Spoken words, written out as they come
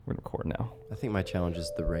We're gonna record now. I think my challenge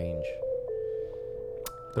is the range.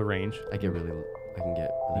 The range. I can get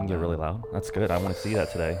You can get really loud. That's good. I want to see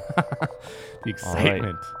that today. The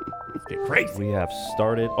excitement. Let's get crazy. We have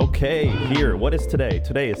started. Okay, here. What is today?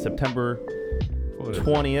 Today is September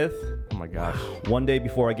 20th. Oh my gosh. One day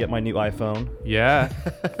before I get my new iPhone. Yeah.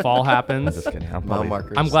 Fall happens. Just kidding. Mile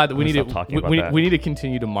markers. I'm glad that we I'm need gonna to stop talking about that. we need to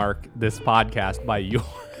continue to mark this podcast by your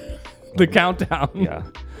the countdown. Yeah.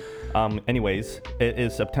 Anyways, it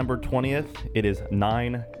is September 20th. It is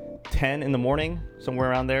 9:10 in the morning, somewhere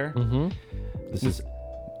around there. Mm-hmm. This is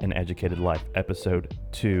An Educated Life, episode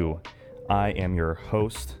 2. I am your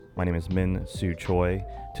host. My name is Min Soo Choi.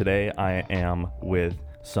 Today I am with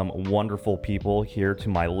some wonderful people. Here to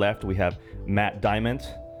my left, we have Matt Diamond.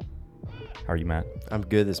 How are you, Matt? I'm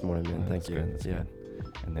good this morning, man. Thank That's you. good, that's good.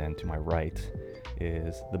 And then to my right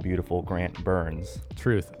is the beautiful Grant Burns.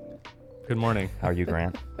 Truth. Good morning. How are you,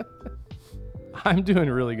 Grant? I'm doing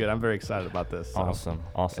really good. I'm very excited about this. So.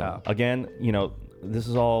 Awesome. Yeah. Again, this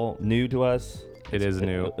is all new to us. It is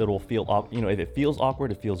new. It'll feel, if it feels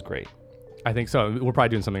awkward, it feels great. I think so. We're probably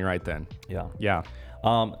doing something right then. Yeah. Yeah.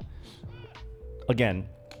 Again,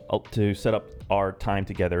 to set up our time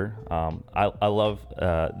together, I love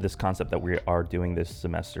this concept that we are doing this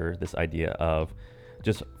semester, this idea of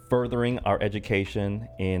just furthering our education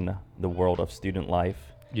in the world of student life.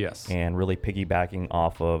 Yes. And really piggybacking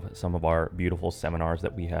off of some of our beautiful seminars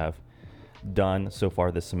that we have done so far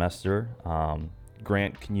this semester.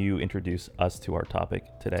 Grant, can you introduce us to our topic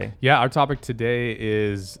today? Yeah, our topic today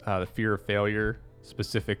is the fear of failure,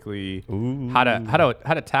 specifically how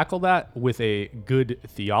to tackle that with a good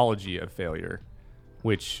theology of failure,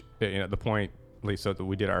 which the point, at least so that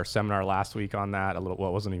we did our seminar last week on that. It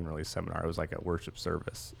wasn't even really a seminar; it was like a worship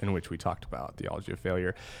service in which we talked about theology of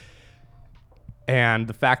failure. And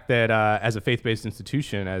the fact that as a faith-based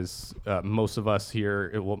institution, as most of us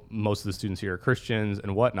here, most of the students here are Christians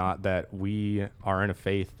and whatnot, that we are in a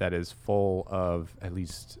faith that is full of, at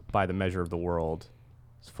least by the measure of the world,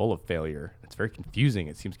 it's full of failure. It's very confusing.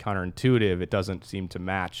 It seems counterintuitive. It doesn't seem to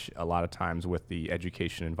match a lot of times with the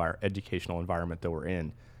educational environment that we're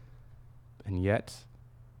in. And yet,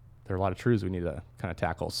 there are a lot of truths we need to kind of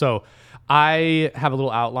tackle. So I have a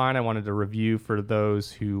little outline I wanted to review for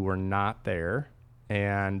those who were not there.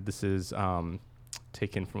 And this is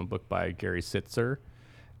taken from a book by Gary Sitzer.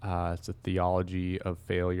 It's a theology of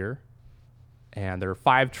failure. And there are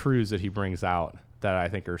 5 truths that he brings out that I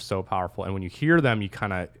think are so powerful. And when you hear them, you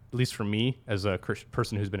kind of, at least for me, as a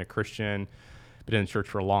person who's been a Christian, been in church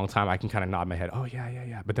for a long time, I can kind of nod my head, oh,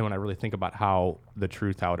 yeah. But then when I really think about how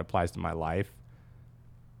it applies to my life,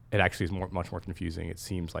 it actually is much more confusing. It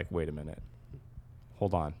seems like, wait a minute,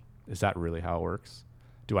 hold on. Is that really how it works?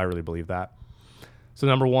 Do I really believe that? So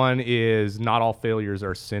number 1 is not all failures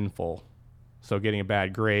are sinful. So getting a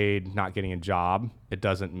bad grade, not getting a job, it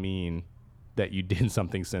doesn't mean that you did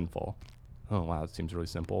something sinful. Oh, wow, that seems really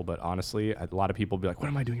simple. But honestly, a lot of people will be like, what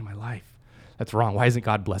am I doing in my life? That's wrong. Why isn't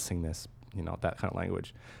God blessing this? That kind of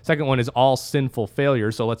language. Second one is all sinful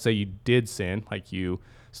failures. So let's say you did sin, like you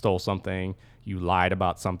stole something, you lied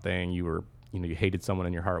about something, you hated someone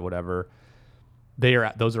in your heart, whatever.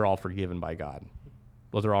 Those are all forgiven by God.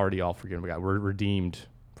 Those are already all forgiven by God. We're redeemed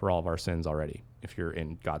for all of our sins already if you're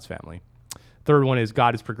in God's family. Third one is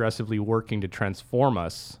God is progressively working to transform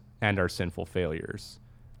us and our sinful failures.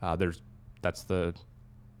 That's the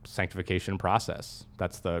sanctification process.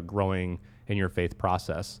 That's the growing in your faith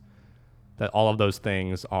process. That all of those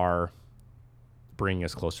things are bringing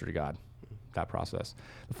us closer to God, that process.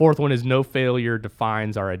 The fourth one is no failure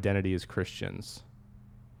defines our identity as Christians.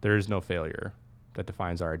 There is no failure that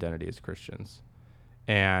defines our identity as Christians.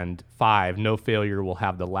 And 5, no failure will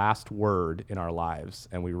have the last word in our lives.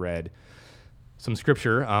 And we read some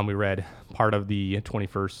scripture. We read part of the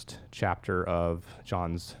 21st chapter of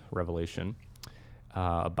John's Revelation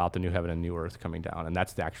about the new heaven and new earth coming down. And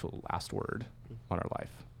that's the actual last word on our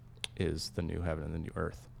life, is the new heaven and the new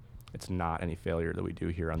earth. It's not any failure that we do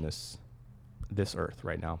here on this earth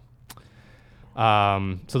right now.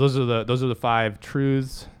 So those are the 5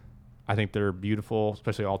 truths. I think they're beautiful,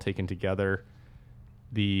 especially all taken together.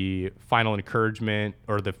 The final encouragement,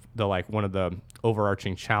 or the like, one of the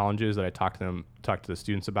overarching challenges that I talk to the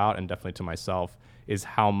students about, and definitely to myself, is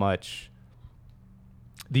how much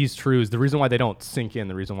these truths, the reason why they don't sink in,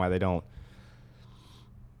 the reason why that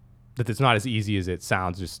it's not as easy as it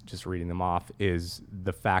sounds just reading them off, is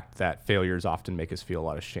the fact that failures often make us feel a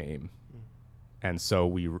lot of shame. And so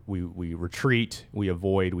we retreat, we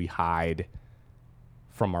avoid, we hide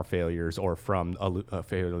from our failures, or from a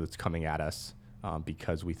failure that's coming at us,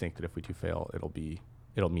 because we think that if we do fail,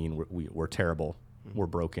 it'll mean we're terrible we're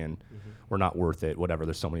broken, we're not worth it, whatever.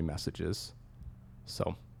 There's so many messages.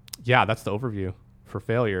 So yeah, that's the overview for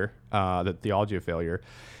failure, the theology of failure.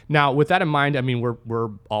 Now, with that in mind, I mean, we're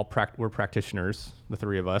all we're practitioners, the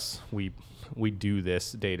three of us. We do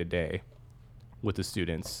this day to day with the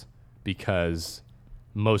students because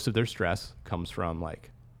most of their stress comes from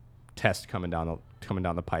like tests coming down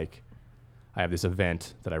the pike. I have this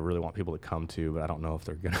event that I really want people to come to, but I don't know if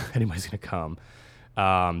anybody's gonna come.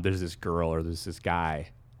 There's this girl or there's this guy.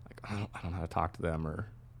 Like I don't know how to talk to them or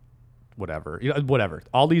whatever. Whatever.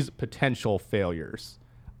 All these potential failures.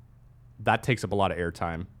 That takes up a lot of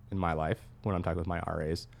airtime in my life when I'm talking with my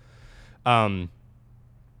RAs.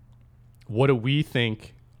 What do we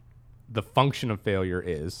think the function of failure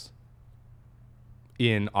is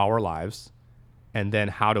in our lives? And then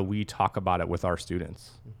how do we talk about it with our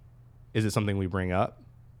students? Is it something we bring up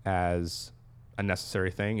as a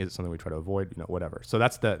necessary thing? Is it something we try to avoid? Whatever. So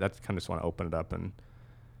that's kind of just want to open it up and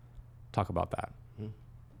talk about that.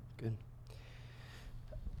 Good.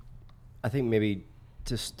 I think maybe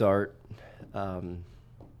to start,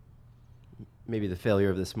 maybe the failure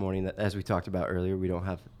of this morning, that as we talked about earlier, we don't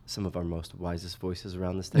have some of our most wisest voices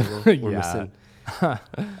around this table. We're missing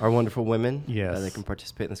our wonderful women that can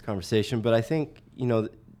participate in this conversation. But I think,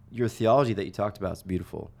 your theology that you talked about is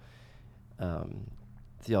beautiful.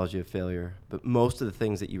 Theology of failure. But most of the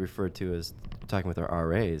things that you referred to as talking with our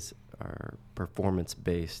RAs are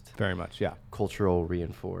performance-based. Very much, yeah. Cultural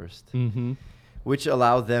reinforced. Mm-hmm. Which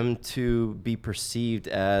allow them to be perceived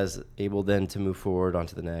as able then to move forward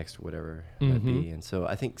onto the next, whatever it might be. And so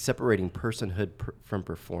I think separating personhood from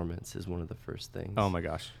performance is one of the first things. Oh my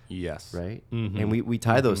gosh, yes. Right? Mm-hmm. And we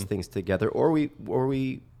tie those things together, or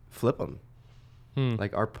we flip them.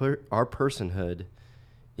 Like our personhood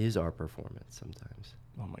is our performance sometimes.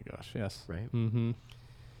 Oh my gosh, yes. Right? Mm-hmm.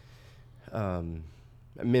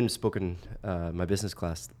 Min spoke in my business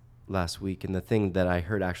class last week, and the thing that I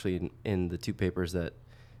heard actually in the two papers that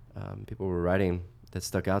people were writing that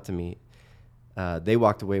stuck out to me, they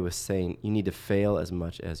walked away with saying you need to fail as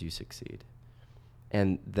much as you succeed.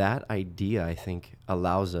 And that idea, I think,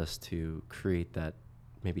 allows us to create that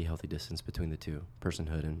maybe healthy distance between the two,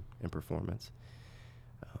 personhood and performance.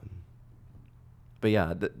 But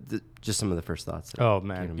yeah, just some of the first thoughts. Oh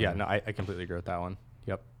man, yeah, no, I completely agree with that one.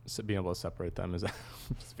 Yep, so being able to separate them is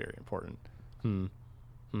very important.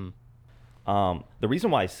 The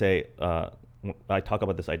reason why I say I talk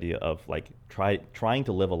about this idea of like trying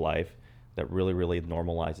to live a life that really, really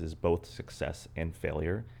normalizes both success and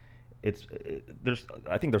failure. I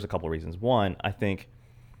think there's a couple of reasons. One, I think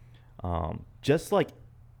just like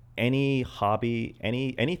any hobby,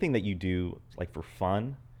 anything that you do like for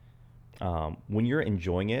fun, when you're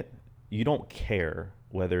enjoying it, you don't care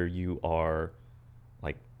whether you are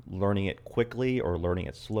like learning it quickly or learning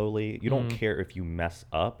it slowly. You don't care if you mess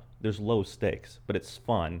up. There's low stakes, but it's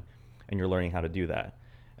fun, and you're learning how to do that.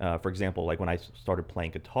 For example, like when I started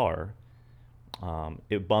playing guitar,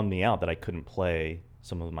 it bummed me out that I couldn't play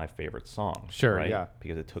some of my favorite songs. Sure, right? yeah.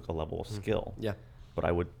 Because it took a level of skill. Yeah. But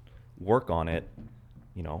I would work on it,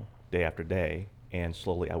 day after day, and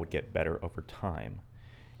slowly I would get better over time.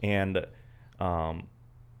 And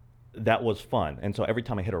that was fun. And so every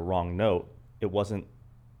time I hit a wrong note, I wasn't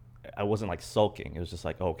like sulking. It was just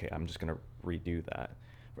like, okay, I'm just going to redo that.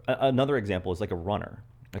 Another example is like a runner,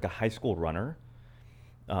 like a high school runner.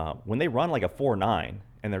 When they run like a 4.9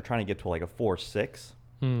 and they're trying to get to like a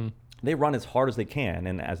 4.6, they run as hard as they can.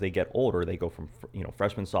 And as they get older, they go from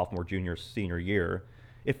freshman, sophomore, junior, senior year.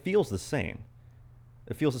 It feels the same.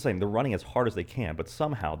 They're running as hard as they can, but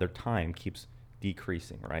somehow their time keeps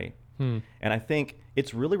decreasing, right? And I think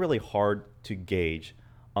it's really, really hard to gauge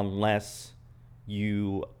unless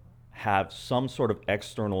you have some sort of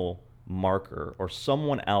external marker or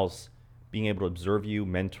someone else being able to observe you,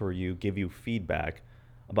 mentor you, give you feedback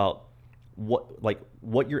about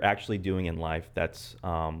what you're actually doing in life that's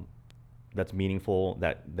meaningful,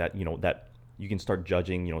 that you can start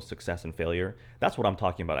judging, success and failure. That's what I'm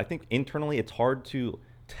talking about. I think internally it's hard to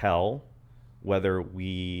tell whether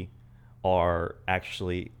we are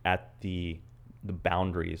actually at the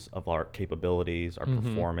boundaries of our capabilities, our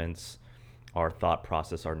performance, our thought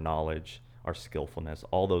process, our knowledge, our skillfulness,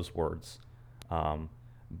 all those words.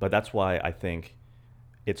 But that's why I think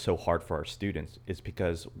it's so hard for our students, is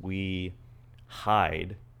because we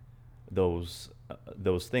hide those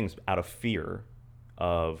things out of fear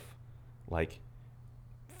of like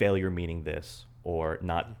failure meaning this, or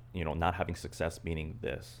not having success meaning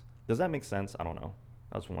this. Does that make sense? I don't know.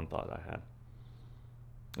 That was one thought I had.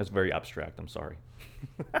 It's very abstract. I'm sorry.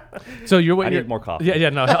 So you're I need more coffee. Yeah,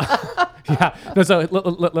 no, yeah. No, so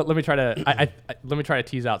let me try to let me try to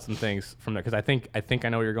tease out some things from there because I think I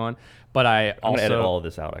know where you're going, but I'm gonna edit all of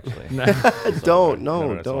this out actually.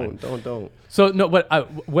 Don't. So no, but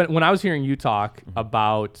when I was hearing you talk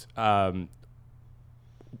about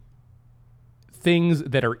things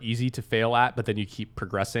that are easy to fail at, but then you keep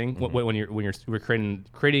progressing when you're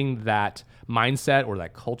creating that mindset or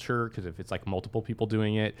that culture, because if it's like multiple people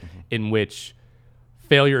doing it, in which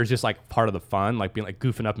failure is just like part of the fun, like being like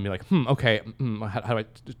goofing up and be like, okay, how do I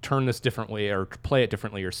turn this differently or play it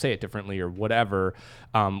differently or say it differently or whatever,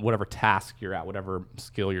 whatever task you're at, whatever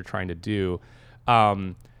skill you're trying to do.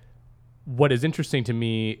 What is interesting to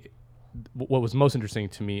me, what was most interesting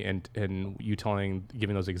to me and you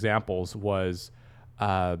giving those examples was,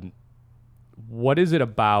 what is it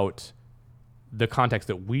about the context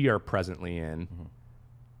that we are presently in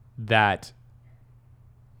that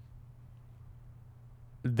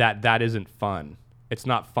isn't fun? It's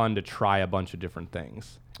not fun to try a bunch of different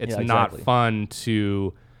things. It's not fun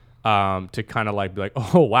to kind of like be like,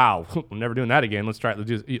 oh wow, I'm never doing that again. Let's try it. Let's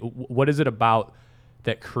do this. What is it about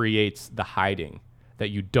that creates the hiding that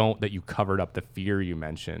you covered up the fear you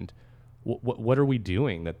mentioned? What are we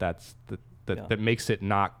doing that makes it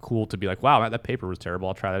not cool to be like, wow, that paper was terrible,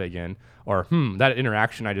 I'll try that again, or that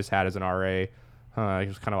interaction I just had as an RA, it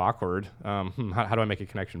was kind of awkward. How do I make a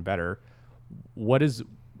connection better? What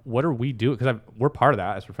are we doing? Because we're part of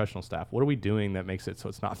that as professional staff. What are we doing that makes it so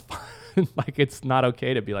it's not fun? Like it's not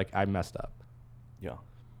okay to be like, I messed up. Yeah.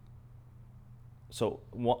 So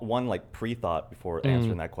one like pre-thought before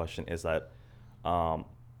answering that question is that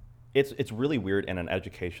it's really weird in an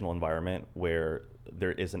educational environment where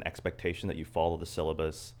there is an expectation that you follow the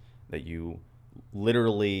syllabus, that you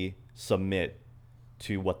literally submit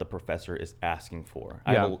to what the professor is asking for.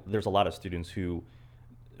 Yeah. There's a lot of students who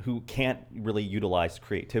can't really utilize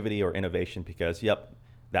creativity or innovation because,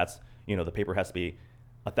 that's, the paper has to be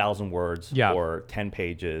 1,000 words or 10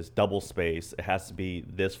 pages, double space. It has to be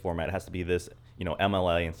this format. It has to be this,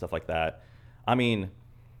 MLA and stuff like that. I mean,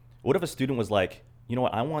 what if a student was like, you know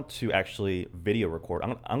what, I want to actually video record.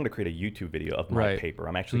 I'm going to create a YouTube video of my paper.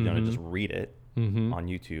 I'm actually going to just read it on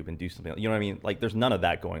YouTube and do something. You know what I mean? Like there's none of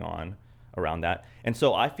that going on around that. And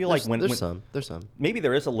so I feel like there's some. Maybe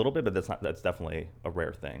there is a little bit, but that's definitely a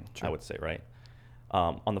rare thing, I would say, right?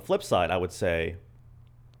 On the flip side, I would say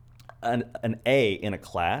an A in a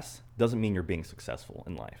class doesn't mean you're being successful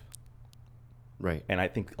in life. Right. And I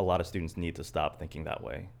think a lot of students need to stop thinking that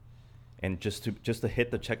way. And just to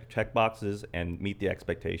hit the check boxes and meet the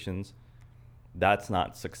expectations, that's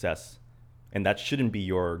not success. And that shouldn't be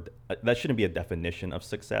a definition of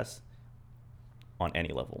success on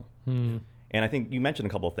any level. And I think you mentioned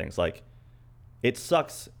a couple of things, like it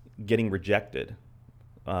sucks getting rejected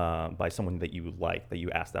by someone that you like, that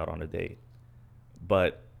you asked out on a date.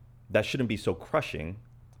 But that shouldn't be so crushing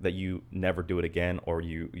that you never do it again, or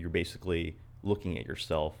you're basically looking at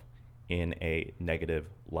yourself in a negative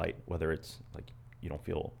light, whether it's like you don't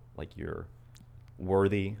feel like you're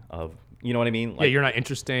worthy of, you know what I mean? Like, you're not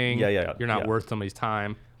interesting. Yeah. You're not worth somebody's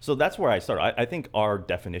time. So that's where I start. I think our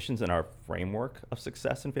definitions and our framework of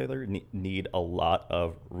success and failure need a lot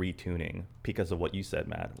of retuning because of what you said,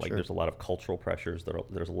 Matt. Like there's a lot of cultural pressures.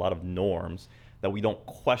 There's a lot of norms that we don't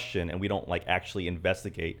question and we don't like actually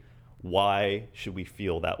investigate. Why should we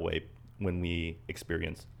feel that way when we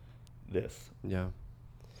experience this? Yeah.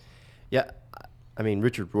 Yeah. I mean,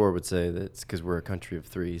 Richard Rohr would say that it's because we're a country of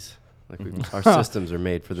threes. Like our systems are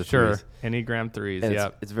made for the threes. Enneagram threes. And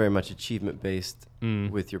it's very much achievement based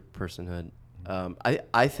with your personhood.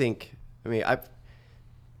 I think. I mean, I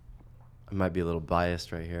might be a little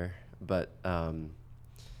biased right here, but I'm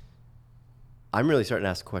really starting to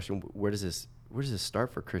ask the question: where does this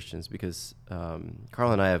start for Christians? Because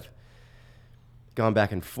Carl and I have gone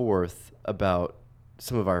back and forth about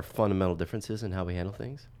some of our fundamental differences in how we handle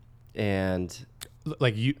things, and.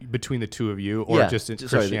 Like you, between the two of you, or just in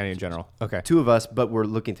Christianity in general? Okay. Two of us, but we're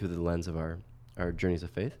looking through the lens of our journeys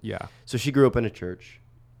of faith. Yeah. So she grew up in a church,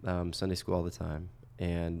 Sunday school all the time,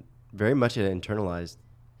 and very much had internalized,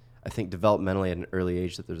 I think developmentally at an early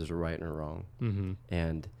age, that there's a right and a wrong. Mm-hmm.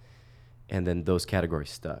 And then those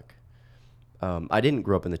categories stuck. I didn't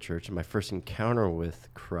grow up in the church, and my first encounter with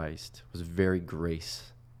Christ was very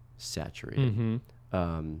grace saturated.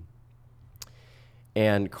 Mm-hmm.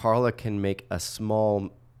 And Carla can make a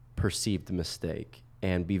small perceived mistake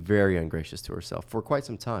and be very ungracious to herself for quite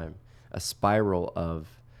some time. A spiral of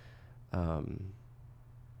that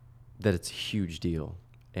it's a huge deal,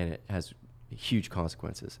 and it has huge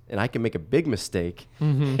consequences, and I can make a big mistake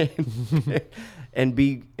Mm-hmm. and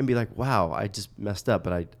be like, wow, I just messed up.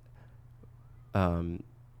 But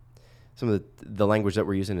some of the language that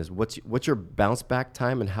we're using is what's your bounce back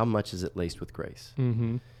time and how much is it laced with grace?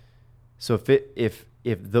 Mm-hmm. So if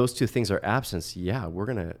those two things are absent, yeah, we're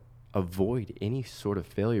gonna avoid any sort of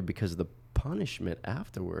failure because the punishment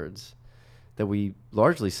afterwards that we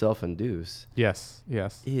largely self-induce Yes.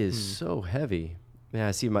 is so heavy. Man,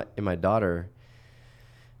 I see in my daughter,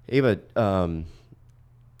 Ava,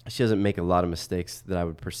 she doesn't make a lot of mistakes that I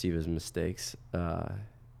would perceive as mistakes, but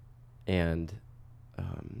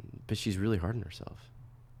she's really hard on herself,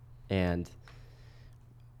 and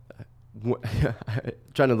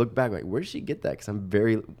trying to look back, like, where did she get that? Because I'm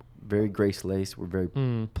very, very grace-laced. We're very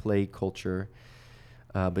play culture,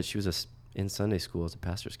 but she was in Sunday school as a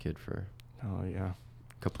pastor's kid for a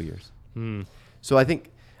couple years. So I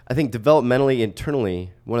think developmentally,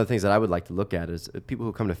 internally, one of the things that I would like to look at is people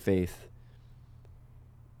who come to faith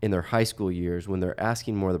in their high school years, when they're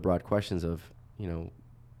asking more of the broad questions of,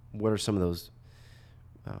 what are some of those,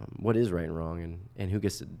 what is right and wrong, and who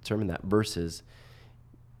gets to determine that, versus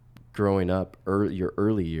growing up, your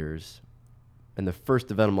early years, and the first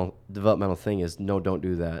developmental thing is, no, don't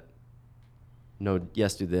do that. No,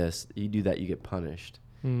 yes, do this. You do that, you get punished.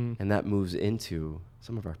 And that moves into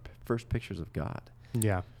some of our first pictures of God.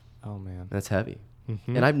 Yeah. Oh, man. That's heavy.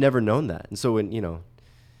 Mm-hmm. And I've never known that. And so when,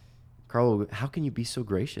 Carl, how can you be so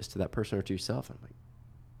gracious to that person or to yourself? I'm like,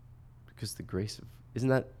 because the grace of, isn't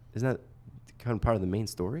that kind of part of the main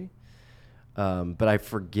story? But I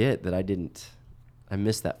forget that I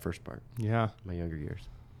missed that first part. Yeah. In my younger years.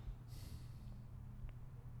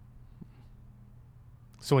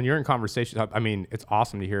 So when you're in conversation, I mean, it's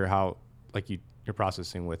awesome to hear how, like, you're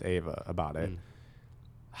processing with Ava about it.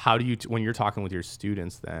 How do you, when you're talking with your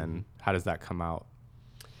students, then how does that come out?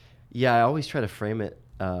 Yeah, I always try to frame it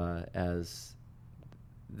as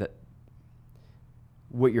that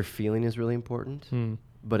what you're feeling is really important,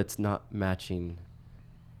 but it's not matching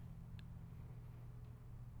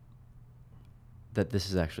that this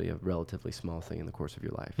is actually a relatively small thing in the course of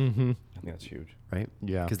your life. Mm-hmm. I think that's huge. Right?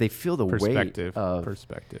 Yeah. Because they feel the weight of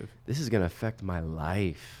perspective. This is going to affect my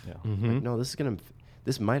life. Yeah. Mm-hmm. Like, no,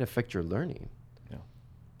 this might affect your learning. Yeah.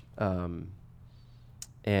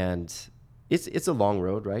 And it's a long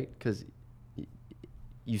road, right? Because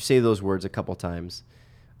you say those words a couple times,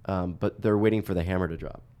 but they're waiting for the hammer to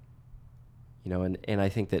drop. And I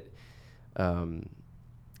think that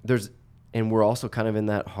we're also kind of in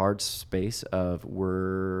that hard space of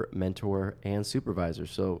we're mentor and supervisor.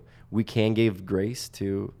 So we can give grace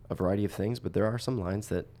to a variety of things, but there are some lines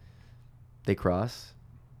that they cross.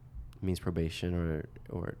 It means probation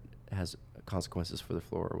or it has consequences for the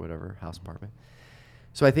floor or whatever, house department.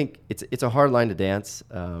 So I think it's a hard line to dance,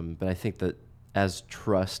 but I think that as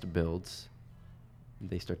trust builds,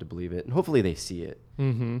 they start to believe it, and hopefully they see it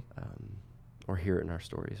or hear it in our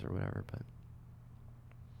stories or whatever. But I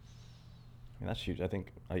mean, that's huge. I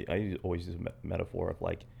think I always use a metaphor of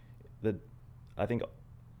like I think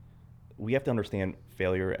we have to understand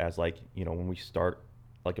failure as like, when we start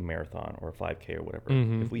like a marathon or a 5K or whatever.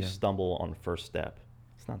 If we stumble on the first step,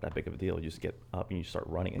 it's not that big of a deal. You just get up and you start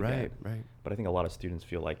running again. Right. But I think a lot of students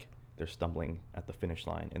feel like they're stumbling at the finish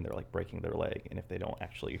line and they're like breaking their leg. And if they don't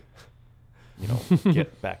actually,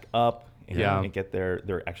 get back up and get there,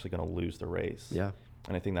 they're actually going to lose the race. Yeah.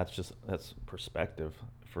 And I think that's perspective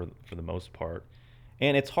for the most part.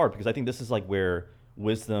 And it's hard because I think this is like where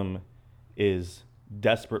wisdom is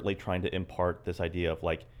desperately trying to impart this idea of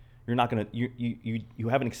like, you're not going to, you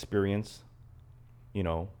haven't experienced,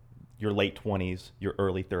 your late 20s, your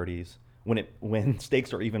early 30s, when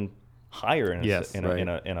stakes are even higher in a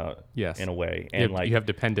way. And you have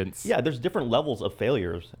dependence. Yeah, there's different levels of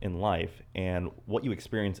failures in life, and what you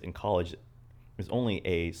experience in college is only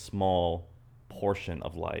a small portion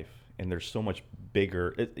of life, and there's so much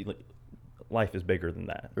bigger. Life is bigger than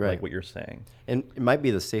that, right? Like what you're saying. And it might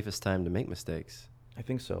be the safest time to make mistakes. I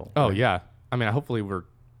think so. Oh yeah, I mean, hopefully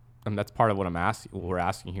that's part of what we're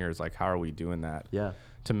asking here is like, how are we doing that? Yeah.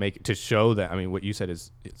 To show that. I mean, what you said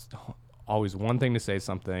is it's always one thing to say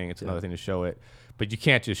something, it's another thing to show it, but you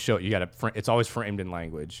can't just show it. You got to. It's always framed in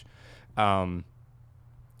language.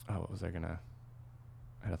 What was I gonna?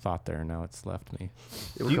 I had a thought there, and now it's left me.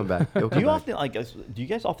 It will come back. Do you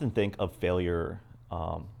guys often think of failure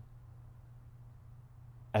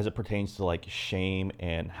as it pertains to like shame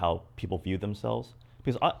and how people view themselves?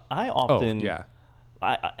 Because I often,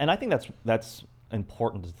 I think that's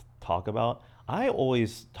important to talk about. I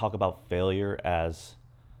always talk about failure as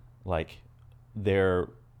like their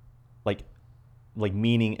like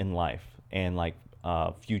meaning in life and like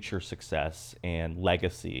future success and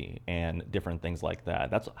legacy and different things like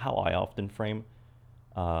that. That's how I often frame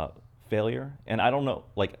failure. And I don't know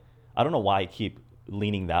why I keep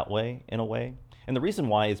leaning that way in a way. And the reason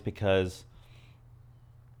why is because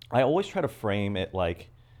I always try to frame it like,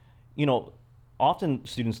 often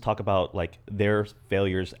students talk about like their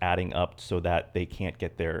failures adding up so that they can't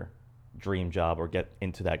get their dream job or get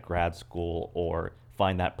into that grad school or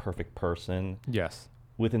find that perfect person. Yes.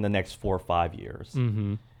 Within the next 4 or 5 years.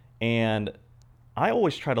 Mm-hmm. And I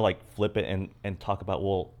always try to like flip it and talk about,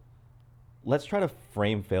 well, let's try to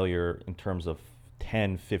frame failure in terms of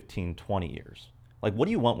 10, 15, 20 years. Like, what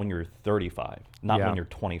do you want when you're 35, not when you're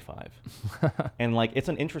 25? And like, it's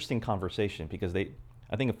an interesting conversation because they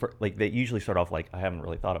usually start off like, I haven't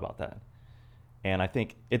really thought about that. And I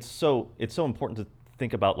think it's so important to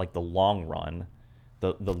think about like the long run,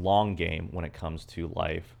 the long game when it comes to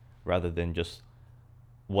life, rather than just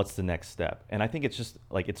what's the next step. And I think it's just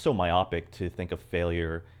like, it's so myopic to think of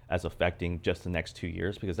failure as affecting just the next 2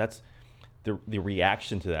 years, because that's the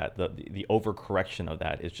reaction to that, the overcorrection of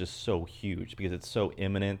that is just so huge because it's so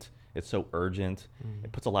imminent, it's so urgent.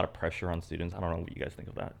 It puts a lot of pressure on students. I don't know what you guys think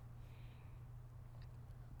of that.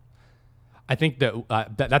 I think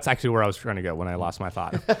that's actually where I was trying to go when I lost my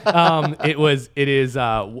thought.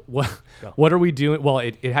 What are we doing? Well,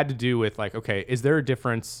 it had to do with like, okay, is there a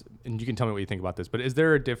difference? And you can tell me what you think about this, but is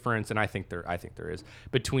there a difference? And I think there is,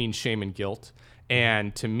 between shame and guilt.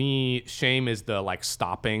 And to me, shame is the like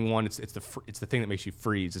stopping one. It's the thing that makes you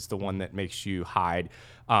freeze. It's the one that makes you hide.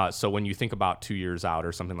 So when you think about 2 years out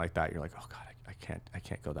or something like that, you're like, oh God, I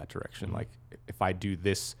can't go that direction. Like if I do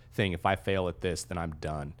this thing, if I fail at this, then I'm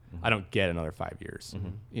done. I don't get another 5 years.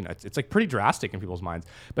 It's like pretty drastic in people's minds.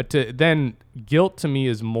 But then guilt to me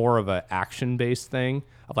is more of an action-based thing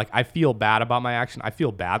of like, I feel bad about my action. I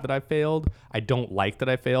feel bad that I failed. I don't like that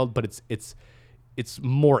I failed, but it's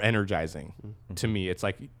more energizing to me. It's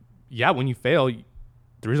like, yeah, when you fail,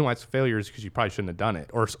 the reason why it's a failure is because you probably shouldn't have done it,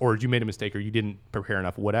 or you made a mistake, or you didn't prepare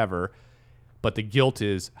enough, whatever. But the guilt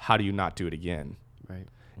is, how do you not do it again? Right.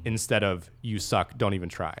 Instead of, you suck, don't even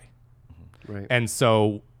try. Right. And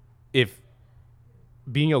so if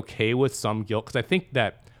being okay with some guilt, because I think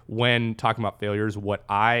that when talking about failures, what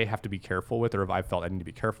I have to be careful with, or if I felt I need to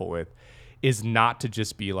be careful with, is not to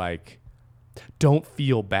just be like, don't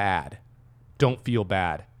feel bad. Don't feel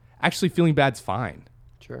bad. Actually, feeling bad's fine.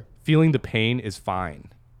 Sure. Feeling the pain is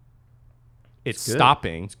fine. It's good.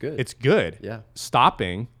 stopping. It's good. It's good. Yeah.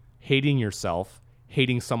 Stopping, hating yourself,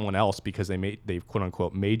 hating someone else because they quote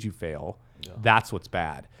unquote made you fail. Yeah. That's what's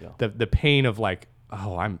bad. Yeah. The pain of like,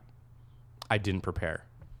 oh, I didn't prepare.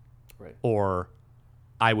 Right. Or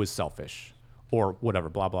I was selfish or whatever,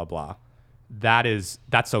 blah, blah, blah. That's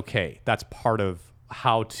okay. That's part of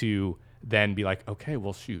how to then be like, okay,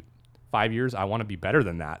 well, shoot, 5 years, I want to be better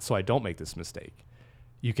than that so I don't make this mistake.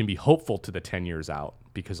 You can be hopeful to the 10 years out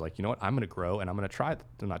because like, you know what, I'm going to grow and I'm going to try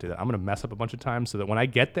to not do that. I'm going to mess up a bunch of times so that when I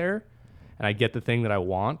get there and I get the thing that I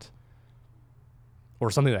want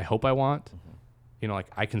or something that I hope I want, like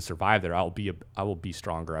I can survive there. I will be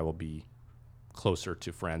stronger. I will be closer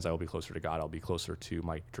to friends. I will be closer to God. I'll be closer to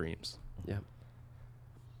my dreams. Yeah.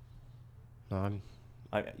 No,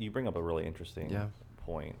 you bring up a really interesting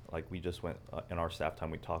point. Like we just went in our staff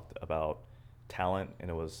time, we talked about talent, and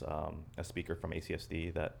it was a speaker from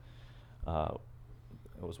ACSD that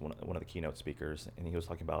it was one of the keynote speakers, and he was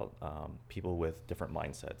talking about people with different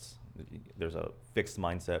mindsets. There's a fixed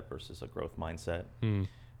mindset versus a growth mindset. It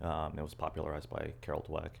was popularized by Carol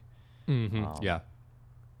Dweck. Yeah.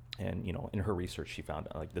 And in her research, she found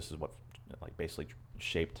like this is what like basically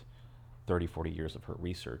shaped 30, 40 years of her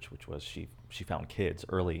research, which was she found kids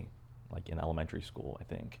early, like in elementary school, I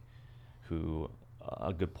think, who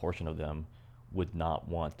a good portion of them would not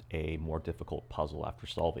want a more difficult puzzle after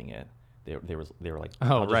solving it. They were like,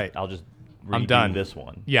 I'll just I'm done. This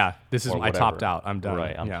one. Yeah, this is I topped out. I'm done.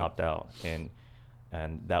 Right, I'm topped out.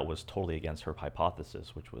 And that was totally against her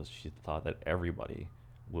hypothesis, which was she thought that everybody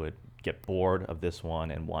would get bored of this one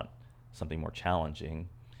and want something more challenging.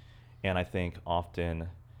 And I think often,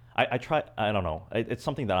 I don't know, it's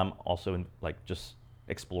something that I'm also just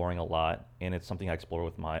exploring a lot, and it's something I explore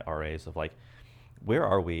with my RAs of like, where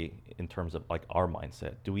are we in terms of like our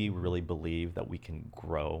mindset? Do we really believe that we can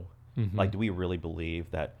grow? Like, do we really believe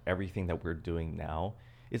that everything that we're doing now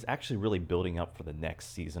is actually really building up for the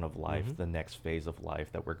next season of life, the next phase of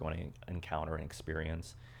life that we're going to encounter and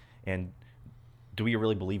experience? And do we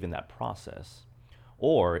really believe in that process?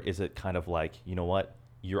 Or is it kind of like, you know what,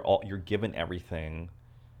 you're given everything,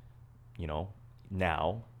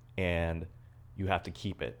 now, and you have to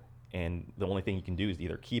keep it. and the only thing you can do is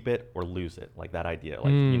either keep it or lose it, like that idea,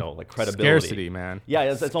 like you know, like credibility. Scarcity, man. Yeah,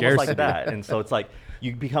 it's almost like that. And so it's like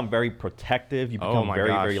you become very protective, you become my very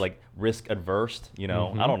gosh. very like risk adverse, you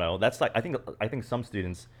know. I don't know, that's like I think some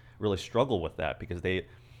students really struggle with that because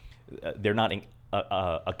they're not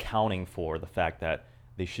accounting for the fact that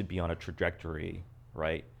they should be on a trajectory,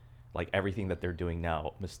 right? Like everything that they're doing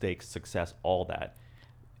now, mistakes, success, all that,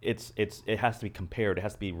 it has to be compared. It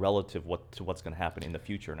has to be relative to what's going to happen in the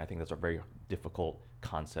future. And I think that's a very difficult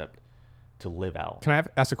concept to live out. Can I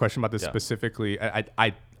ask a question about this Yeah. specifically?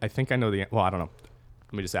 I think I know well, I don't know.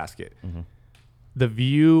 Let me just ask it. The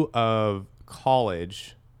view of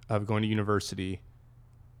college, of going to university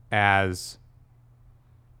as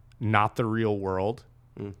not the real world,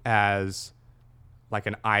 as like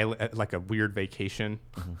an island, like a weird vacation,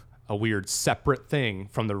 a weird separate thing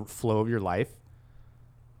from the flow of your life.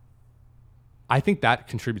 I think that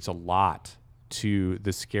contributes a lot to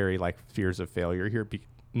the scary like fears of failure here.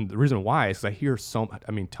 And the reason why is because I hear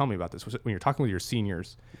tell me about this. When you're talking with your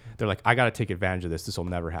seniors, they're like, I got to take advantage of this. This will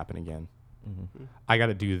never happen again. I got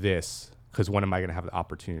to do this because when am I going to have the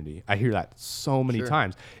opportunity? I hear that so many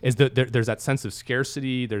times. Is that there's that sense of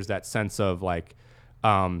scarcity. There's that sense of like,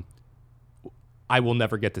 I will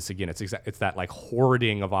never get this again. It's that like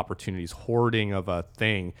hoarding of opportunities, hoarding of a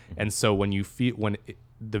thing. And so when you feel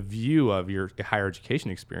the view of your higher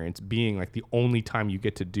education experience being like the only time you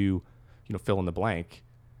get to do, fill in the blank,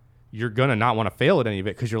 you're gonna not want to fail at any of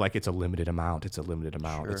it because you're like, it's a limited amount. It's a limited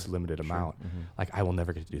amount. It's a limited amount. Like I will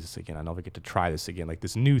never get to do this again. I never get to try this again. Like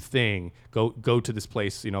this new thing, go to this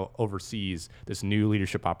place, overseas, this new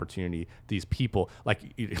leadership opportunity, these people,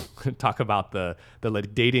 like you talk about the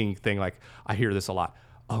like dating thing. Like I hear this a lot.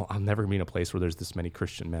 Oh, I'll never be in a place where there's this many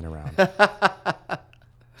Christian men around.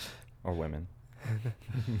 Or women.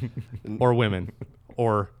 Or women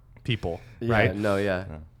or people, right?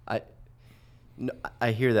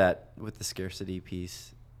 I hear that with the scarcity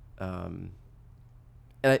piece, and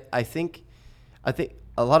I think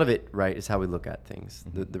a lot of it, right, is how we look at things,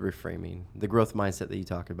 the reframing, the growth mindset that you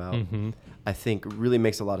talk about. I think really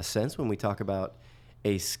makes a lot of sense when we talk about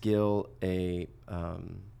a skill,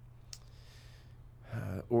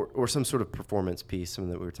 or some sort of performance piece,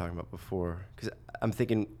 something that we were talking about before. Because I'm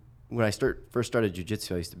thinking when I first started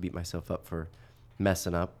jiu-jitsu, I used to beat myself up for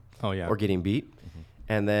messing up or getting beat,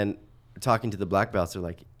 and then talking to the black belts, they're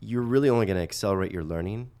like, you're really only going to accelerate your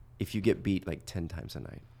learning if you get beat like 10 times a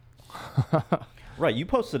night. Right. You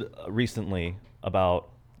posted recently about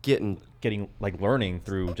getting like learning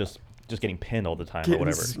through just getting pinned all the time or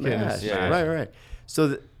whatever. Smashed. Right.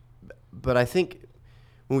 So, but I think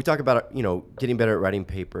when we talk about, getting better at writing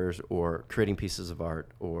papers or creating pieces of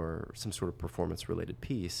art or some sort of performance related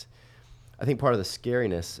piece, I think part of the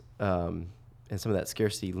scariness and some of that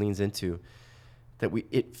scarcity leans into that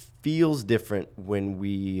it feels different when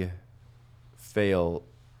we fail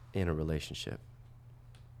in a relationship,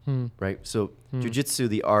 right? So jiu-jitsu,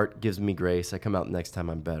 the art, gives me grace. I come out next time,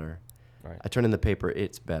 I'm better. Right. I turn in the paper,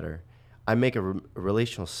 it's better. I make a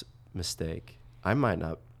relational mistake, I might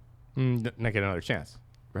not. Not get another chance.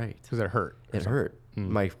 Right. Because it hurt. It hurt.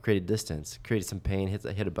 Might have created distance, created some pain, hit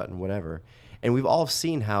a button, whatever. And we've all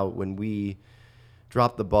seen how when we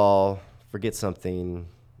drop the ball, forget something,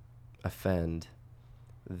 offend,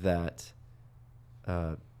 that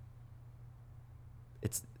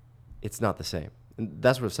it's not the same. And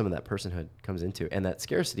that's where some of that personhood comes into, and that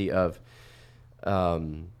scarcity of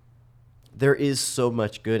there is so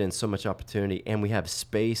much good and so much opportunity, and we have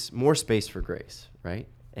more space for grace, right?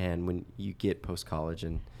 And when you get post-college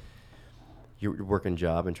and you're working a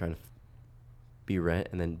job and trying to be rent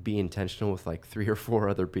and then be intentional with like 3 or 4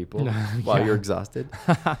 other people while you're exhausted,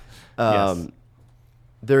 Yes.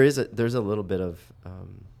 there's a little bit of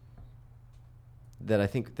that I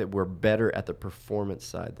think that we're better at the performance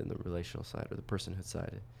side than the relational side or the personhood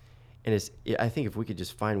side. And I think if we could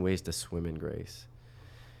just find ways to swim in grace.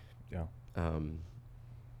 Yeah.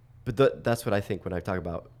 But that's what I think when I talk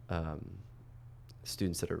about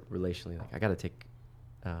students that are relationally like, I got to take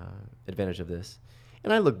advantage of this.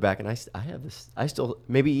 And I look back and I have this, I still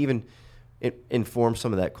maybe even inform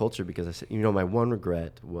some of that culture because I said, my one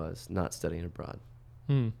regret was not studying abroad.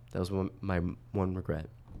 That was my one regret.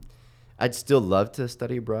 I'd still love to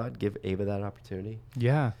study abroad, give Ava that opportunity.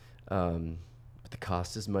 Yeah. But the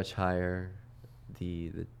cost is much higher.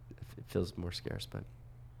 It feels more scarce. But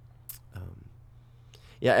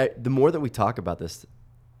the more that we talk about this,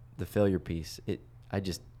 the failure piece, I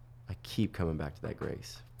keep coming back to that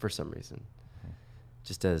grace for some reason.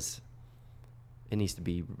 Just as it needs to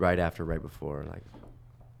be right after, right before. Like,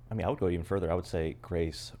 I mean, I would go even further. I would say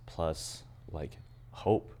grace plus like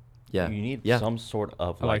hope. Yeah. You need Yeah. some sort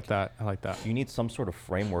of I like that. I like that. You need some sort of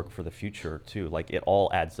framework for the future too. Like it all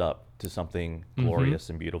adds up to something glorious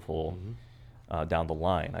and beautiful down the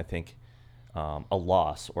line. I think a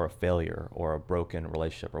loss or a failure or a broken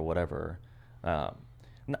relationship or whatever.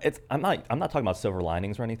 I'm not talking about silver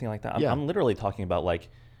linings or anything like that. I'm literally talking about like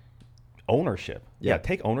ownership. Yeah.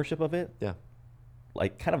 Take ownership of it. Yeah.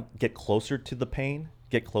 Like kind of get closer to the pain,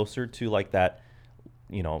 get closer to like that,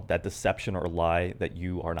 that deception or lie that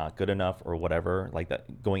you are not good enough or whatever, like that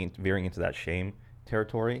veering into that shame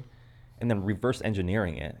territory, and then reverse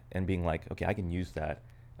engineering it and being like, okay, I can use that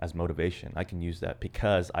as motivation. I can use that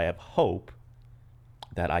because I have hope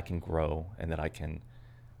that I can grow and that I can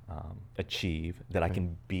achieve, that I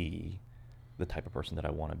can be the type of person that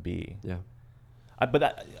I want to be. Yeah.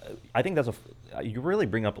 But I think you really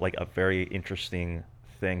bring up like a very interesting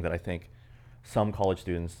thing that I think some college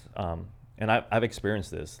students, and I've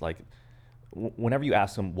experienced this, like whenever you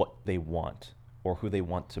ask them what they want or who they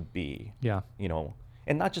want to be,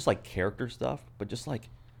 and not just like character stuff, but just like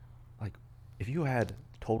if you had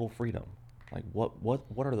total freedom, like what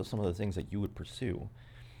are some of the things that you would pursue?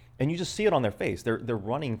 And you just see it on their face. They're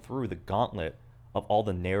running through the gauntlet of all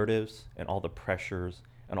the narratives and all the pressures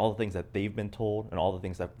and all the things that they've been told and all the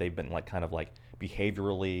things that they've been like kind of like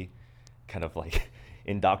behaviorally kind of like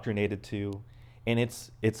indoctrinated to. And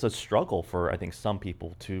it's a struggle for, I think, some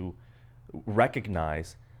people to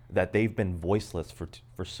recognize that they've been voiceless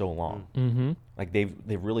for so long. Mm-hmm. Like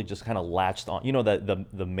they've really just kind of latched on.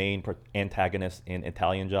 The main antagonist in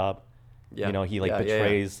Italian Job. Yeah. He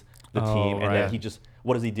betrays the team, and then he just,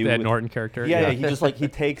 what does he do? That Norton character. Yeah. He just he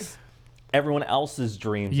takes everyone else's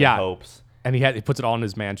dreams and hopes. And he puts it all in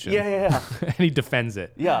his mansion. Yeah. And he defends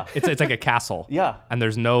it. Yeah. It's like a castle. Yeah. And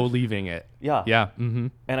there's no leaving it. Yeah. Yeah. Mm-hmm.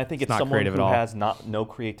 And I think it's someone who has no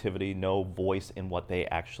creativity, no voice in what they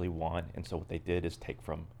actually want. And so what they did is take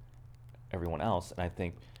from everyone else. And I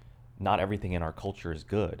think not everything in our culture is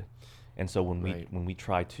good. And so when we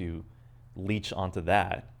try to leech onto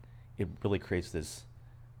that, it really creates this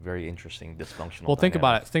very interesting dysfunctional Well, think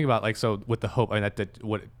dynamic. about like, so with the hope, I mean, that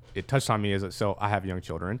what it touched on me is that, so I have young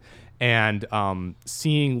children, and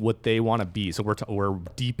seeing what they want to be. So we're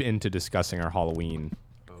deep into discussing our Halloween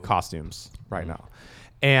costumes right now,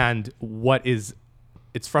 and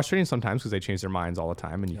it's frustrating sometimes because they change their minds all the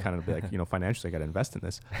time, and you kind of be like, financially, I got to invest in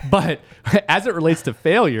this. But as it relates to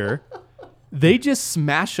failure, they just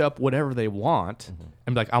smash up whatever they want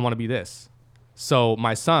and be like, I want to be this. So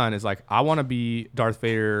my son is like, I want to be Darth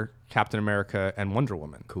Vader, Captain America, and Wonder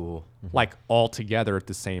Woman. Cool. Like all together at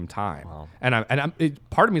the same time. Wow. And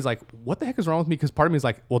part of me is like, what the heck is wrong with me? Because part of me is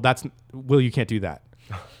like, you can't do that.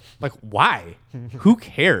 Like, why? Who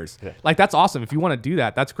cares? Yeah. Like, that's awesome. If you want to do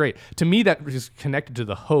that, that's great. To me, that is connected to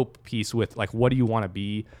the hope piece with like, what do you want to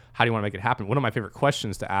be? How do you want to make it happen? One of my favorite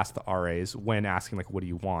questions to ask the RAs when asking like, what do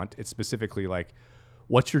you want? It's specifically like,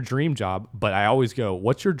 what's your dream job? But I always go,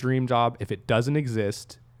 what's your dream job? If it doesn't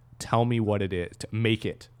exist, tell me what it is. To make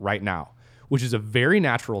it right now, which is a very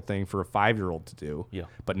natural thing for a 5-year-old to do,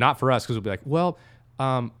 but not for us, because we'll be like, well,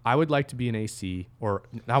 I would like to be an AC, or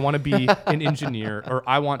I want to be an engineer, or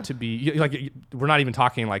I want to be like, we're not even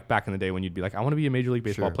talking like back in the day when you'd be like, I want to be a Major League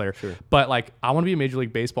Baseball player, but like, I want to be a Major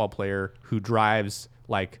League Baseball player who drives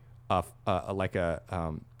like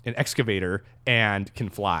an excavator and can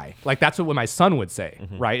fly. Like, that's what my son would say,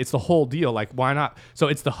 right? It's the whole deal. Like, why not? So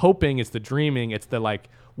it's the hoping, it's the dreaming, it's the like,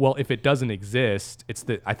 well, if it doesn't exist,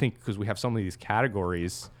 I think because we have so many of these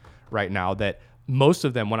categories right now that most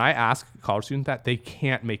of them, when I ask a college student that, they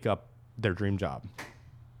can't make up their dream job.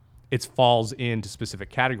 It falls into specific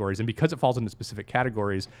categories. And because it falls into specific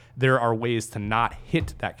categories, there are ways to not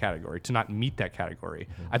hit that category, to not meet that category.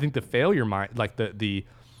 I think the failure mind, like the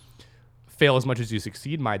fail as much as you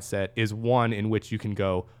succeed mindset, is one in which you can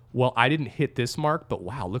go, well, I didn't hit this mark, but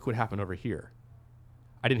wow, look what happened over here.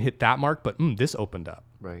 I didn't hit that mark, but this opened up.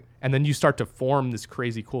 Right. And then you start to form this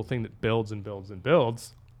crazy cool thing that builds and builds and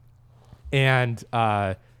builds. And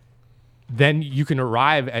then you can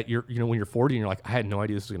arrive at when you're 40 and you're like, I had no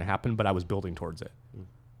idea this was going to happen, but I was building towards it.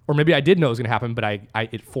 Or maybe I did know it was going to happen, but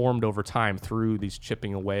it formed over time through these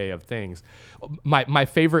chipping away of things. My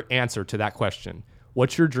favorite answer to that question,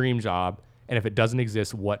 what's your dream job? And if it doesn't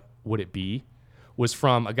exist, what would it be? Was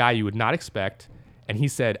from a guy you would not expect. And he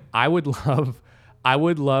said, I would love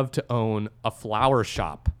to own a flower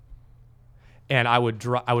shop. And I would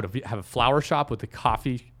have a flower shop with a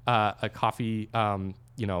coffee bar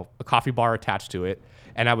attached to it.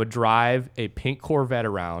 And I would drive a pink Corvette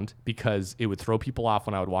around because it would throw people off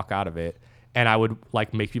when I would walk out of it. And I would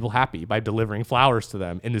like make people happy by delivering flowers to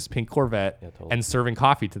them in this pink Corvette and serving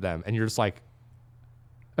coffee to them. And you're just like,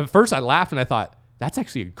 at first I laughed and I thought, that's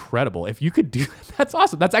actually incredible. If you could do that's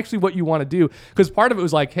awesome. That's actually what you want to do. Because part of it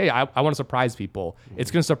was like, hey, I want to surprise people.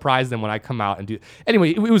 It's going to surprise them when I come out and do.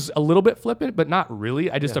 Anyway, it was a little bit flippant, but not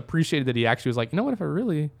really. I just appreciated that he actually was like, you know what,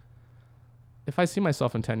 if I see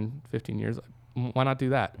myself in 10, 15 years, why not do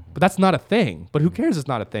that? But that's not a thing. But who cares? It's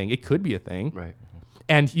not a thing. It could be a thing. Right.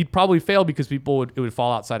 And he'd probably fail because it would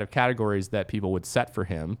fall outside of categories that people would set for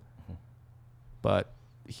him. But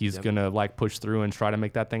he's going to like push through and try to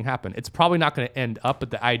make that thing happen. It's probably not going to end up,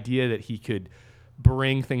 but the idea that he could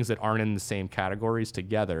bring things that aren't in the same categories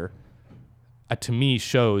together, to me,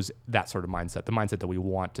 shows that sort of mindset, the mindset that we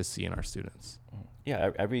want to see in our students.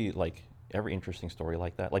 Yeah, every interesting story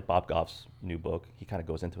like that, like Bob Goff's new book, he kind of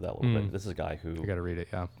goes into that a little bit. This is a guy who You got to read it,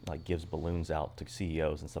 yeah. like gives balloons out to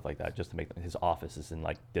CEOs and stuff like that, just to make his office is in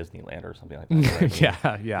like Disneyland or something like that.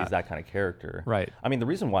 Right? Yeah. He's that kind of character. Right. I mean, the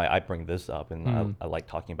reason why I bring this up and I like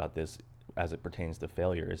talking about this as it pertains to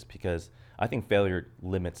failure is because I think failure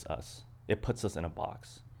limits us. It puts us in a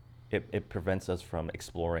box. It prevents us from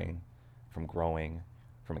exploring, from growing,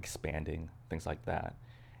 from expanding, things like that.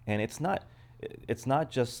 And it's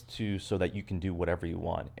not just so that you can do whatever you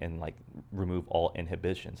want and like remove all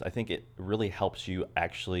inhibitions. I think it really helps you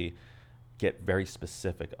actually get very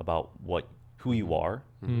specific about who you are.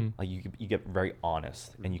 Like you get very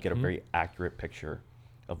honest and you get a very accurate picture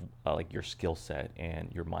of like your skill set and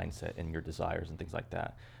your mindset and your desires and things like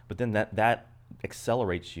that. But then that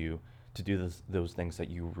accelerates you to do those things that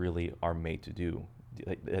you really are made to do,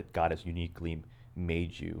 that God has uniquely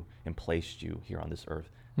made you and placed you here on this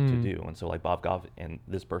earth to do. And so like Bob Goff, and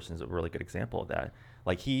this person is a really good example of that.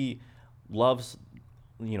 Like he loves,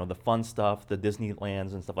 the fun stuff, the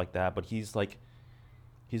Disneylands and stuff like that, but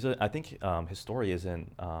I think his story is in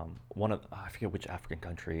I forget which African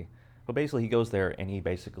country, but basically he goes there and he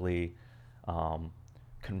basically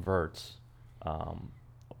converts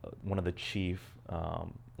one of the chief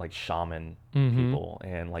like shaman people,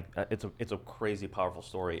 and like it's a crazy powerful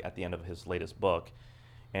story at the end of his latest book.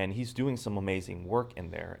 And he's doing some amazing work in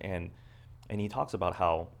there, and he talks about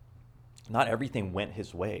how not everything went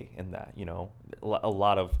his way in that, a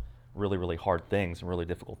lot of really, really hard things and really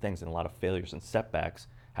difficult things and a lot of failures and setbacks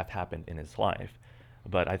have happened in his life.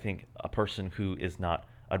 But I think a person who is not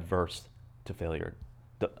adverse to failure,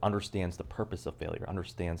 understands the purpose of failure,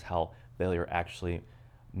 understands how failure actually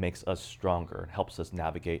makes us stronger, helps us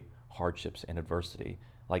navigate hardships and adversity.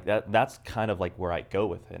 Like that's kind of like where I go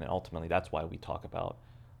with it, and ultimately that's why we talk about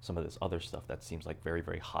some of this other stuff that seems like very,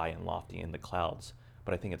 very high and lofty in the clouds.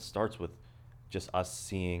 But I think it starts with just us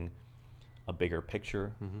seeing a bigger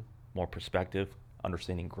picture, more perspective,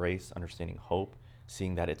 understanding grace, understanding hope,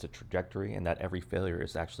 seeing that it's a trajectory and that every failure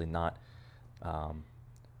is actually not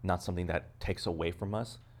something that takes away from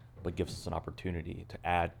us, but gives us an opportunity to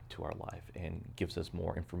add to our life and gives us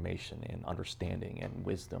more information and understanding and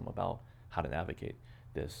wisdom about how to navigate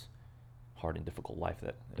this hard and difficult life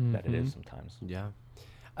that it is sometimes. Yeah.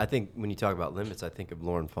 I think when you talk about limits, I think of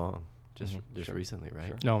Lauren Fong just recently, right?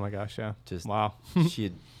 Sure. Oh my gosh, yeah. Just wow. she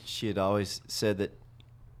had always said that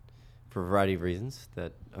for a variety of reasons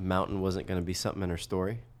that a mountain wasn't going to be something in her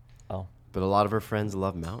story. Oh. But a lot of her friends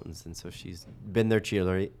love mountains, and so she's been their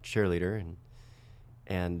cheerleader,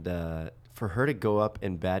 and for her to go up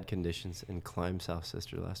in bad conditions and climb South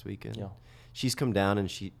Sister last weekend. Yeah. She's come down,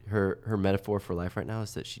 and her metaphor for life right now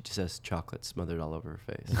is that she just has chocolate smothered all over her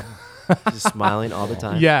face. She's just smiling all the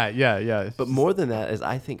time. Yeah. But more than that is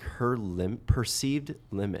I think her perceived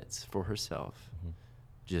limits for herself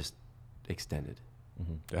just extended.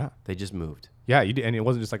 Yeah. They just moved. Yeah, you did, and it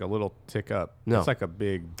wasn't just like a little tick up. No. It's like a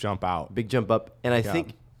big jump out. Big jump up. And I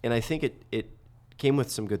think it came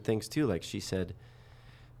with some good things too. Like she said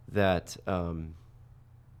that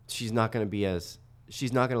she's not going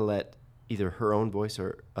to let either her own voice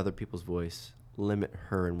or other people's voice limit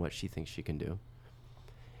her in what she thinks she can do.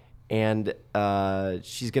 And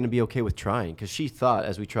she's going to be okay with trying, because she thought,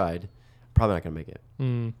 as we tried, probably not going to make it.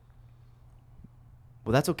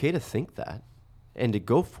 Well, that's okay to think that and to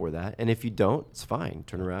go for that. And if you don't, it's fine.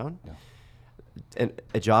 Turn around. Yeah. And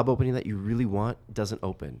a job opening that you really want doesn't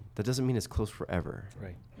open. That doesn't mean it's closed forever.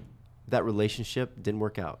 Right. That relationship didn't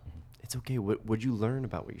work out. It's okay. What'd you learn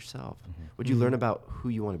about yourself? What'd you learn about who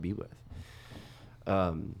you want to be with?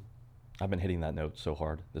 I've been hitting that note so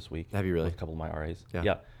hard this week. Have you really? With a couple of my RAs.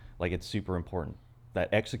 Yeah. Like it's super important.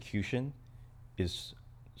 That execution is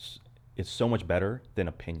so much better than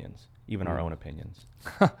opinions, even our own opinions.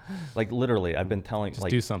 Like literally, I've been telling, Just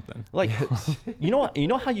like, do something. Like, you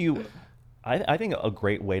know how I think a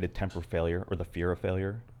great way to temper failure or the fear of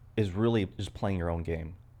failure is really just playing your own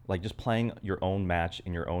game. Like just playing your own match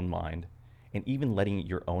in your own mind, and even letting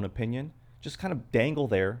your own opinion just kind of dangle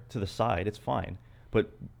there to the side. It's fine.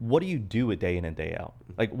 But what do you do it day in and day out?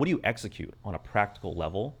 Like, what do you execute on a practical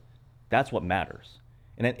level? That's what matters.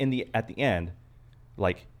 And at the end,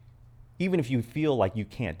 like, even if you feel like you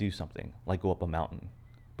can't do something, like go up a mountain,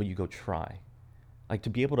 but you go try, like, to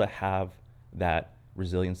be able to have that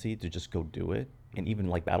resiliency to just go do it, and even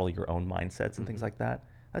like battle your own mindsets and things like that,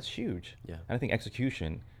 that's huge. Yeah. And I think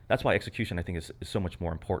execution, that's why execution, I think, is so much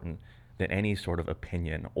more important than any sort of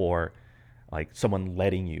opinion or like someone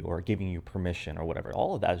letting you or giving you permission or whatever.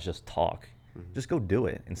 All of that is just talk. Just go do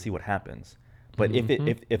it and see what happens. But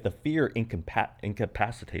if the fear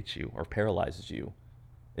incapacitates you or paralyzes you,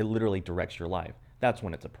 it literally directs your life. That's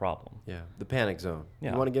when it's a problem. Yeah, the panic zone.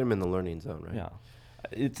 Yeah. You want to get them in the learning zone, right? Yeah.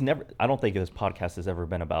 It's never, I don't think this podcast has ever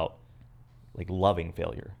been about like loving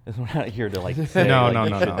failure. We're not here to like say No, like, no, you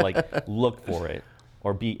no, should no. like look for it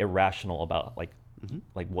or be irrational about like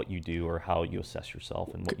what you do or how you assess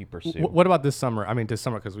yourself and what you pursue. What about this summer? I mean, this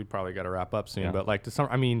summer, because we probably got to wrap up soon. Yeah. But like this summer,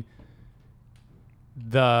 I mean,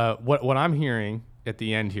 what I'm hearing at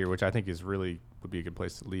the end here, which I think is really would be a good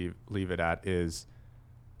place to leave it at, is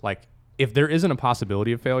like if there isn't a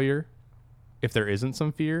possibility of failure, if there isn't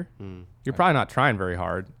some fear, you're probably not trying very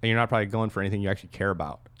hard, and you're not probably going for anything you actually care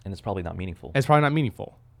about. And it's probably not meaningful. It's probably not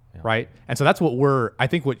meaningful, right? And so that's what I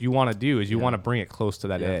think what you want to do is you want to bring it close to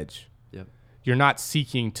that edge. Yep. You're not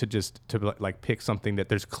seeking to like pick something that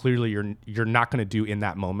there's clearly you're not going to do in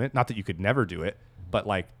that moment. Not that you could never do it, but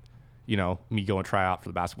like, you know, me go and try out for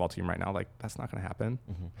the basketball team right now, like that's not going to happen.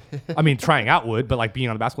 I mean, trying out would, but like being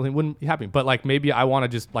on the basketball team wouldn't be happening. But like maybe I want to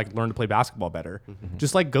just like learn to play basketball better.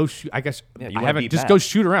 Just like go shoot. I guess Yeah, you I wanna haven't beat just Matt. go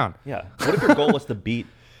shoot around. Yeah. What if your goal was to beat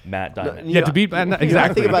Matt Diamond? Yeah, to beat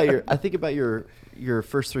exactly. I think about your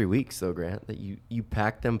first 3 weeks though, Grant, that you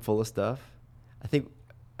packed them full of stuff. I think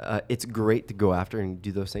it's great to go after and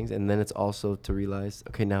do those things, and then it's also to realize,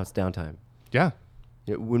 okay, now it's downtime. Yeah.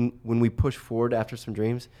 You know, when we push forward after some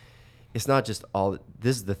dreams, it's not just all.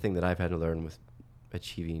 This is the thing that I've had to learn with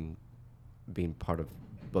achieving, being part of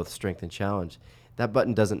both strength and challenge. That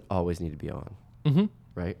button doesn't always need to be on,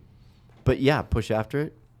 right? But yeah, push after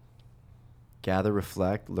it. Gather,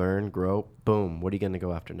 reflect, learn, grow. Boom. What are you going to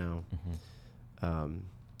go after now?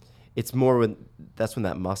 It's more that's when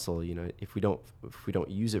that muscle. You know, if we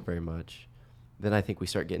don't use it very much, then I think we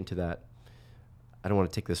start getting to that. I don't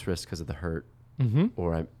want to take this risk because of the hurt,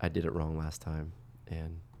 or I did it wrong last time,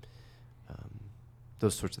 and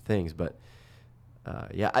those sorts of things. But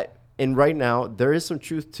and right now there is some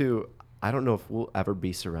truth to. I don't know if we'll ever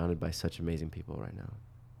be surrounded by such amazing people right now.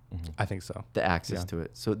 I think so. The access to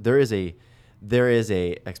it. So there is a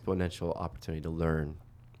exponential opportunity to learn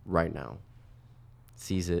right now.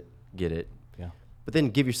 Seize it, get it. Yeah. But then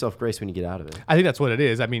give yourself grace when you get out of it. I think that's what it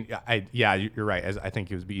is. I mean, you're right. I think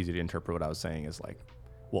it would be easy to interpret what I was saying as like,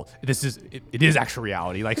 well, it is actual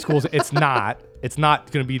reality. Like schools, it's not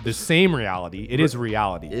going to be the same reality. It is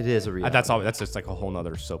reality. It is a reality. That's just like a whole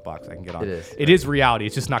nother soapbox I can get on. It is reality.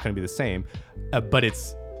 It's just not going to be the same. But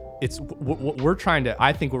it's what we're trying to.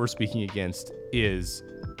 I think what we're speaking against is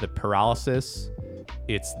the paralysis.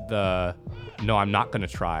 It's the no, I'm not going to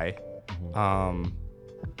try.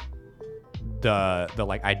 The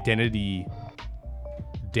like identity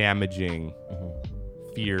damaging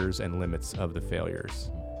fears and limits of the failures.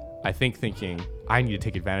 I think thinking I need to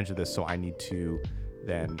take advantage of this, so I need to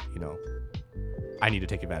then, I need to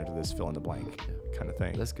take advantage of this fill in the blank kind of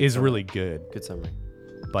thing is really good. Good summary.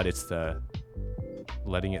 But it's the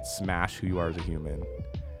letting it smash who you are as a human.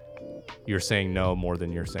 You're saying no more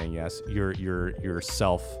than you're saying yes. You're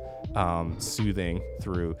self soothing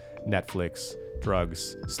through Netflix,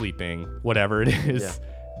 drugs, sleeping, whatever it is. Yeah.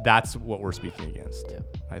 That's what we're speaking against. Yeah.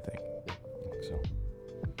 I think. So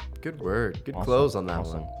Good word. Good awesome. close on that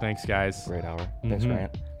Awesome. one. Thanks, guys. Great hour. Thanks,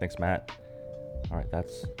 Grant. Thanks, Matt. All right,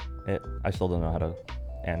 that's it. I still don't know how to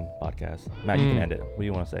end podcast. Matt, you can end it. What do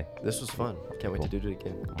you want to say? This was fun. Can't wait to do it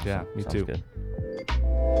again. Yeah, me Sounds too. good.